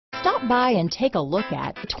Stop by and take a look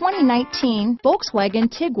at the 2019 Volkswagen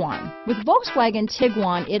Tiguan. With Volkswagen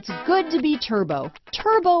Tiguan, it's good to be turbo.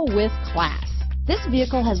 Turbo with class. This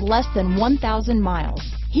vehicle has less than 1,000 miles.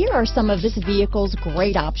 Here are some of this vehicle's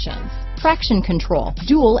great options: traction control,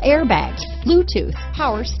 dual airbags, Bluetooth,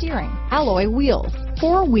 power steering, alloy wheels,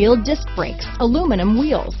 four-wheel disc brakes, aluminum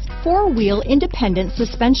wheels, four-wheel independent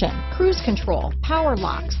suspension, cruise control, power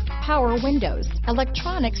locks, power windows,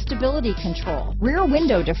 electronic stability control, rear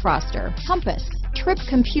window defroster, compass, trip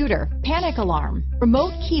computer, panic alarm,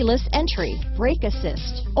 remote keyless entry, brake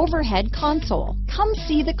assist, overhead console. Come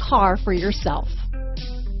see the car for yourself.